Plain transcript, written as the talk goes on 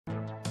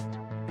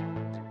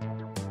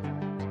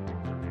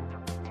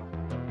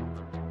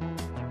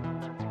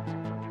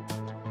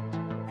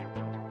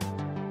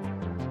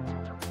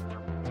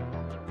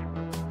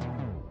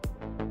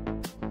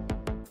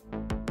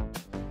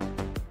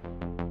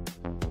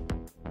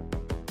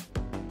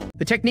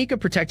The technique of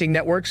protecting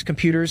networks,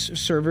 computers,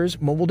 servers,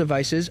 mobile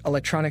devices,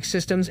 electronic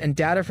systems, and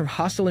data from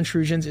hostile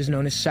intrusions is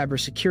known as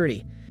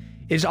cybersecurity.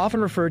 It is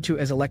often referred to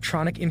as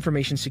electronic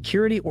information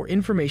security or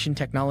information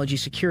technology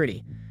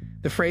security.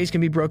 The phrase can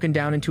be broken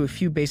down into a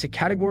few basic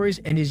categories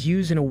and is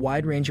used in a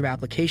wide range of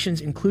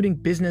applications, including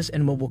business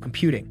and mobile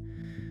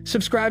computing.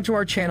 Subscribe to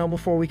our channel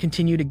before we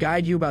continue to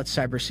guide you about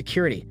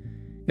cybersecurity.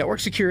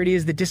 Network security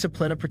is the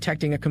discipline of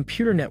protecting a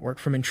computer network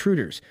from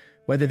intruders,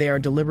 whether they are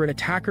deliberate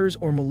attackers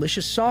or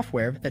malicious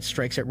software that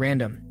strikes at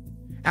random.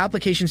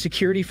 Application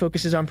security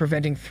focuses on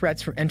preventing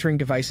threats from entering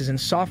devices and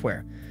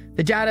software.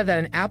 The data that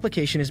an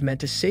application is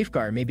meant to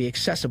safeguard may be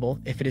accessible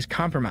if it is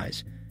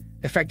compromised.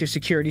 Effective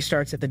security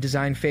starts at the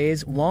design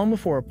phase, long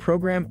before a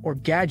program or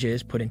gadget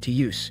is put into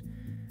use.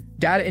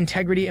 Data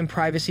integrity and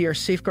privacy are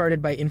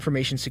safeguarded by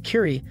information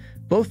security,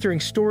 both during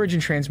storage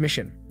and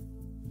transmission.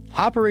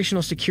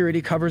 Operational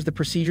security covers the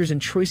procedures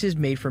and choices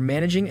made for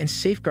managing and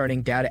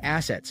safeguarding data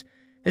assets.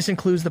 This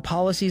includes the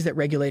policies that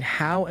regulate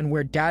how and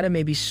where data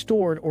may be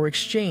stored or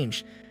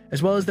exchanged,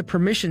 as well as the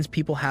permissions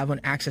people have when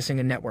accessing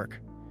a network.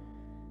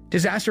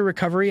 Disaster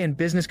recovery and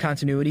business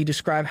continuity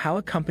describe how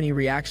a company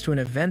reacts to an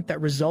event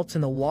that results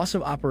in the loss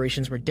of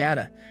operations or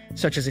data,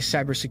 such as a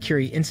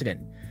cybersecurity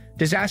incident.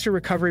 Disaster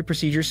recovery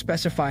procedures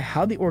specify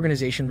how the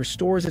organization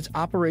restores its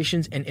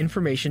operations and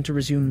information to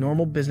resume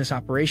normal business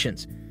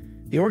operations.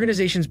 The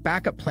organization's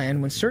backup plan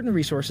when certain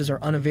resources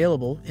are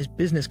unavailable is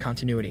business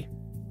continuity.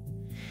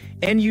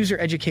 End-user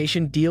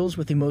education deals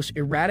with the most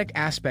erratic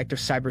aspect of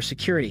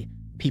cybersecurity: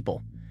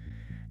 people.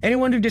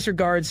 Anyone who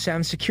disregards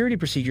sound security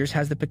procedures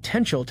has the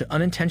potential to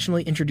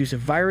unintentionally introduce a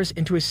virus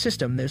into a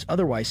system that is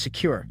otherwise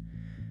secure.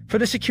 For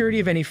the security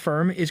of any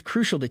firm, it is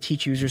crucial to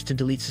teach users to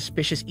delete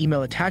suspicious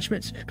email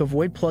attachments, to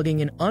avoid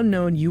plugging in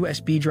unknown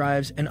USB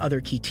drives, and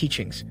other key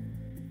teachings.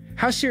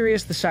 How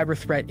serious the cyber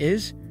threat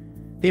is?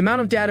 The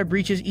amount of data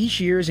breaches each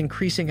year is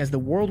increasing as the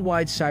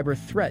worldwide cyber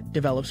threat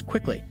develops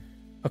quickly.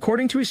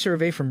 According to a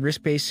survey from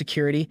Risk-Based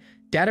Security,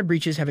 data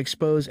breaches have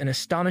exposed an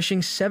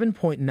astonishing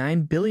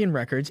 7.9 billion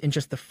records in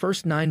just the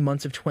first 9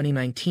 months of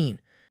 2019.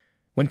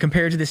 When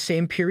compared to the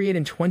same period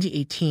in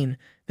 2018,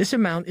 this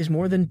amount is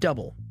more than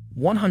double,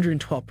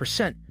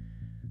 112%,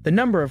 the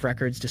number of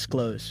records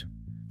disclosed.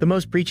 The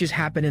most breaches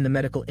happen in the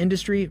medical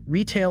industry,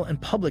 retail, and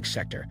public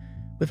sector,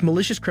 with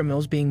malicious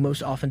criminals being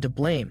most often to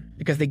blame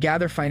because they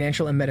gather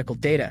financial and medical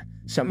data.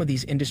 Some of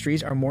these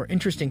industries are more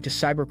interesting to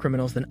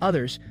cybercriminals than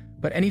others,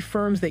 but any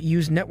firms that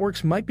use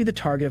networks might be the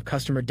target of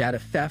customer data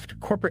theft,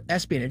 corporate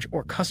espionage,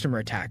 or customer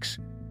attacks.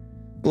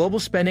 Global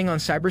spending on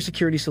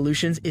cybersecurity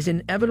solutions is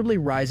inevitably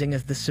rising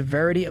as the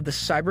severity of the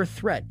cyber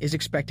threat is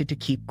expected to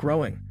keep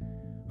growing.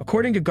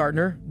 According to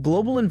Gartner,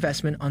 global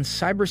investment on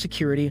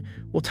cybersecurity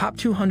will top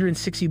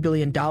 $260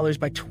 billion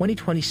by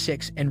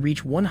 2026 and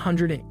reach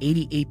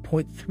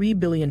 $188.3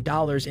 billion in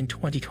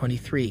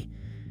 2023.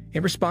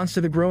 In response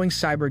to the growing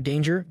cyber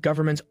danger,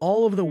 governments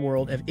all over the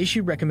world have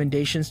issued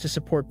recommendations to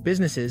support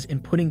businesses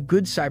in putting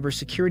good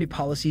cybersecurity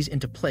policies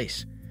into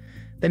place.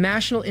 The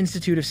National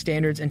Institute of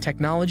Standards and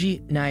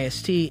Technology,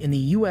 NIST, in the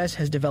U.S.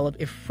 has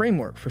developed a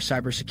framework for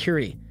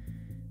cybersecurity.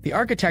 The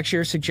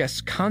architecture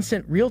suggests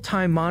constant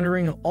real-time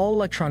monitoring of all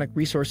electronic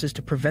resources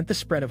to prevent the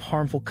spread of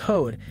harmful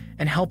code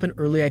and help in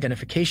early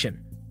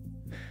identification.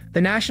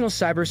 The National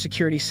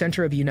Cybersecurity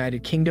Center of the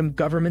United Kingdom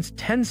government's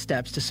 10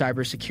 Steps to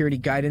Cybersecurity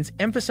guidance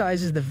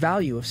emphasizes the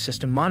value of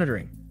system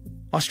monitoring.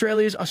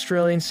 Australia's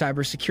Australian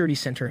Cybersecurity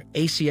Centre,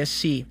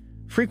 ACSC,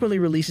 frequently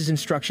releases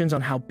instructions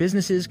on how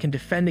businesses can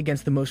defend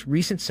against the most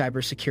recent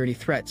cybersecurity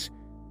threats.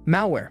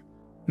 Malware.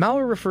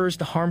 Malware refers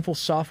to harmful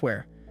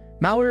software.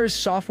 Malware is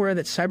software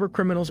that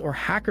cybercriminals or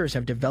hackers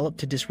have developed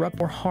to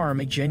disrupt or harm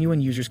a genuine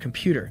user's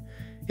computer.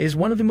 It is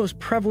one of the most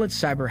prevalent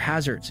cyber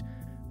hazards.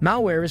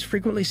 Malware is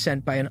frequently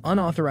sent by an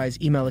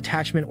unauthorized email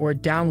attachment or a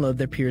download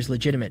that appears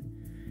legitimate.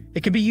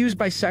 It can be used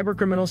by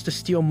cybercriminals to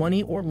steal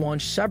money or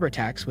launch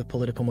cyberattacks with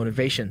political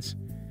motivations.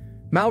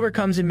 Malware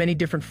comes in many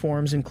different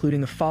forms, including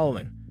the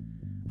following.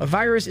 A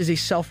virus is a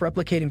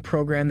self-replicating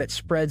program that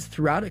spreads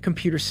throughout a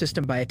computer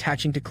system by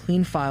attaching to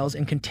clean files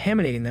and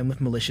contaminating them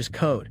with malicious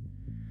code.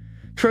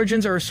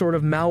 Trojans are a sort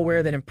of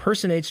malware that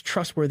impersonates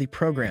trustworthy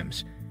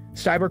programs.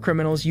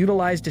 Cybercriminals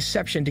utilize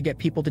deception to get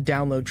people to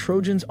download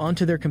Trojans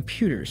onto their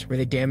computers, where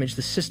they damage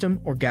the system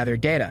or gather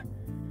data.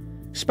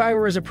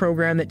 Spyware is a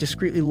program that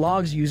discreetly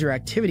logs user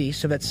activity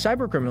so that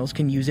cybercriminals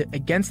can use it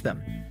against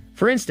them.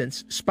 For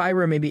instance,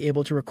 spyware may be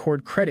able to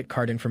record credit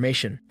card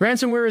information.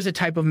 Ransomware is a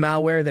type of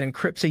malware that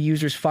encrypts a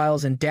user's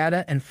files and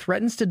data and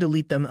threatens to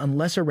delete them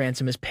unless a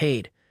ransom is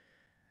paid.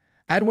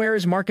 Adware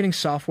is marketing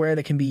software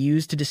that can be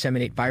used to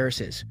disseminate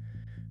viruses.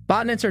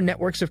 Botnets are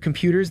networks of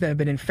computers that have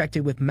been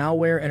infected with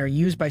malware and are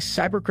used by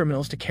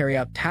cybercriminals to carry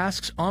out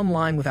tasks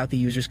online without the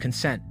user's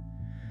consent.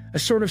 A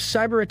sort of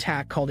cyber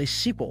attack called a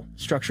SQL,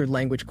 structured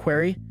language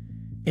query,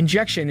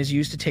 injection, is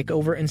used to take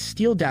over and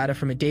steal data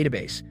from a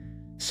database.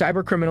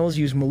 Cybercriminals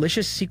use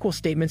malicious SQL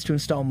statements to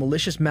install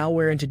malicious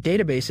malware into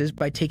databases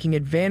by taking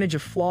advantage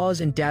of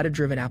flaws in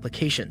data-driven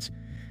applications.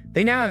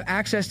 They now have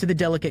access to the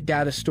delicate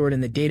data stored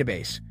in the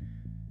database.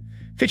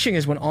 Phishing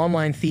is when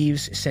online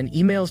thieves send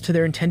emails to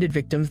their intended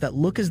victims that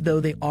look as though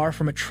they are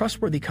from a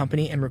trustworthy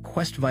company and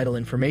request vital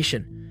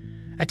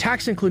information.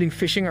 Attacks including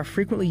phishing are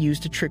frequently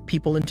used to trick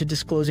people into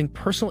disclosing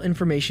personal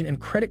information and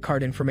credit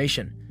card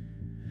information.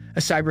 A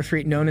cyber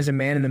threat known as a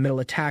man-in-the-middle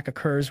attack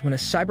occurs when a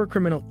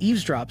cybercriminal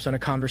eavesdrops on a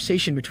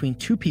conversation between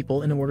two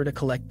people in order to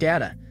collect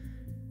data.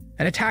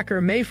 An attacker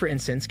may, for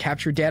instance,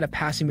 capture data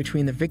passing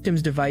between the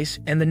victim's device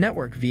and the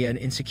network via an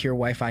insecure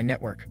Wi-Fi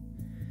network.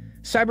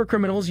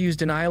 Cybercriminals use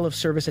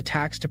denial-of-service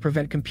attacks to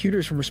prevent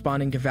computers from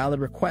responding to valid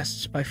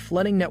requests by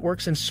flooding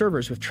networks and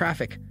servers with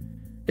traffic.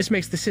 This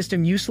makes the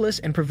system useless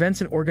and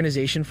prevents an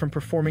organization from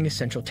performing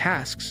essential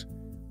tasks.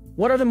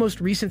 What are the most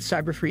recent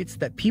cyber threats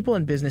that people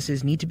and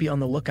businesses need to be on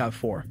the lookout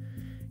for?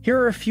 Here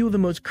are a few of the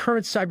most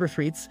current cyber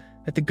threats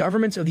that the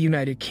governments of the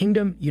United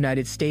Kingdom,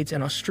 United States,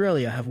 and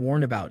Australia have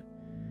warned about.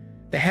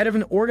 The head of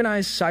an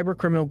organized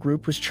cybercriminal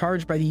group was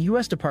charged by the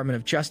U.S. Department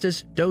of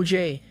Justice,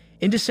 DOJ,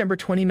 in December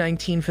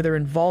 2019 for their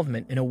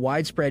involvement in a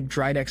widespread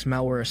Cyberattacks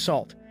malware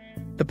assault.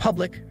 The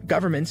public,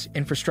 governments,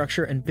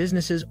 infrastructure, and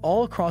businesses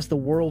all across the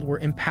world were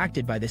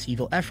impacted by this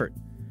evil effort.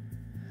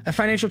 A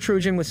financial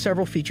Trojan with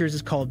several features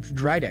is called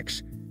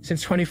Cyberattacks.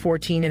 Since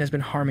 2014, it has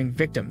been harming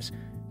victims.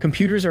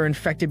 Computers are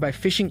infected by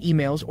phishing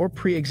emails or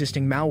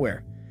pre-existing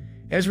malware.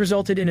 It has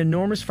resulted in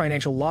enormous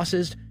financial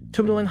losses,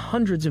 totaling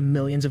hundreds of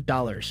millions of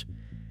dollars.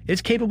 It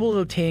is capable of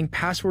obtaining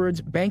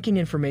passwords, banking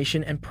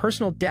information, and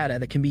personal data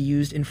that can be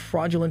used in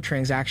fraudulent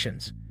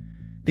transactions.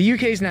 The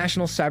UK's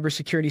National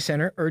Cybersecurity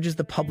Centre urges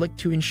the public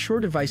to ensure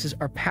devices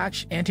are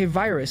patched,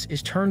 antivirus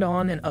is turned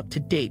on and up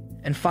to date,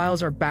 and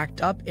files are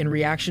backed up in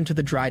reaction to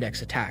the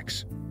Cyberattacks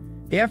attacks.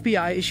 The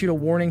FBI issued a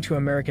warning to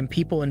American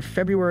people in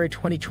February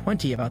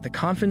 2020 about the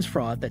confidence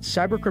fraud that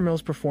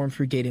cybercriminals perform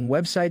through dating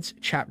websites,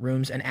 chat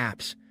rooms, and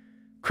apps.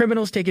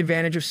 Criminals take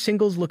advantage of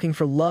singles looking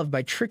for love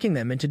by tricking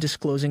them into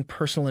disclosing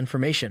personal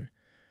information.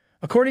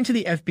 According to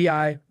the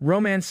FBI,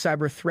 romance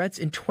cyber threats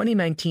in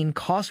 2019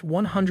 cost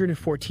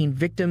 114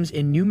 victims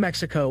in New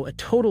Mexico a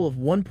total of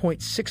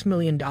 $1.6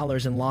 million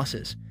in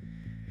losses.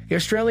 The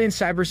Australian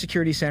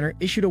Cybersecurity Centre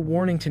issued a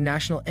warning to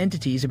national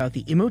entities about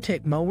the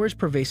Emotet malware's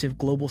pervasive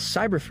global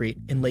cyber threat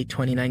in late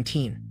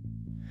 2019.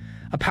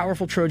 A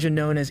powerful Trojan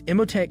known as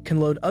Emotet can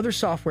load other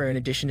software in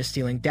addition to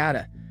stealing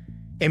data.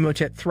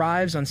 Emotet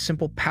thrives on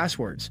simple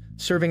passwords,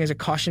 serving as a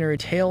cautionary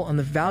tale on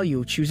the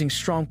value of choosing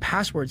strong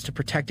passwords to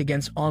protect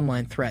against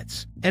online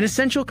threats. An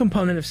essential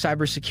component of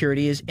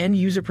cybersecurity is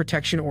end-user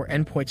protection or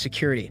endpoint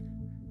security.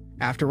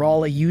 After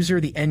all, a user,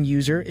 the end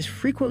user, is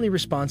frequently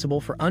responsible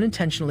for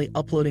unintentionally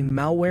uploading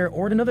malware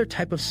or another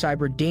type of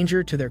cyber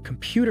danger to their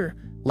computer,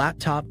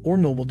 laptop, or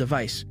mobile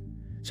device.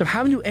 So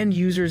how do end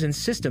users and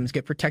systems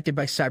get protected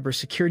by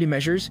cybersecurity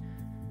measures?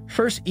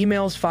 First,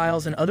 emails,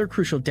 files, and other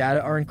crucial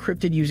data are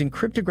encrypted using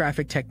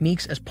cryptographic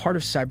techniques as part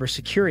of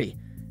cybersecurity.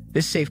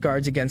 This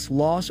safeguards against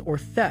loss or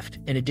theft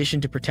in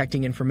addition to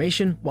protecting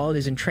information while it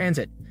is in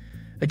transit.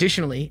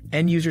 Additionally,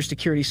 end-user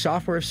security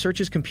software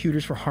searches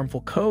computers for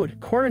harmful code,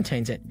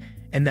 quarantines it,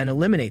 and then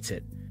eliminates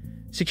it.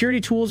 Security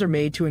tools are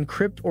made to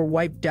encrypt or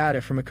wipe data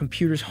from a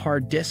computer's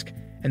hard disk,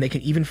 and they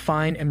can even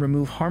find and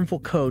remove harmful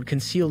code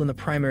concealed in the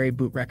primary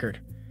boot record.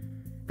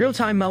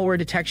 Real-time malware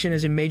detection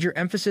is a major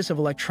emphasis of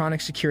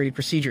electronic security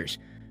procedures.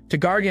 To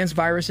guard against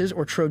viruses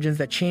or Trojans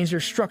that change their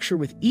structure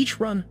with each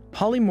run,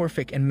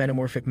 polymorphic and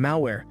metamorphic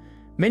malware,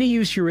 many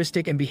use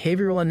heuristic and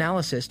behavioral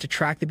analysis to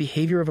track the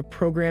behavior of a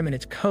program and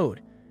its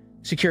code.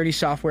 Security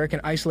software can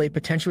isolate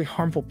potentially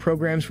harmful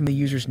programs from the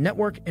user's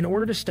network in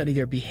order to study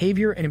their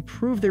behavior and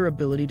improve their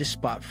ability to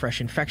spot fresh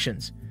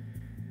infections.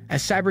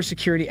 As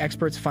cybersecurity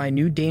experts find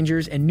new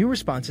dangers and new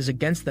responses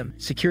against them,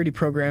 security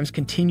programs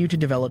continue to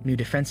develop new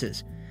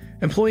defenses.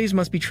 Employees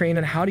must be trained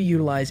on how to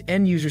utilize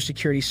end-user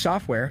security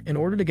software in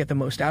order to get the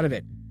most out of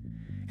it.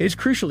 It is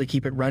crucial to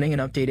keep it running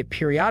and update it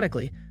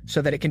periodically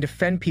so that it can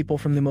defend people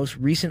from the most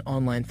recent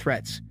online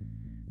threats.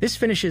 This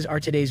finishes our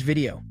today's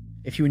video.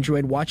 If you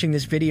enjoyed watching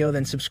this video,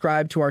 then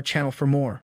subscribe to our channel for more.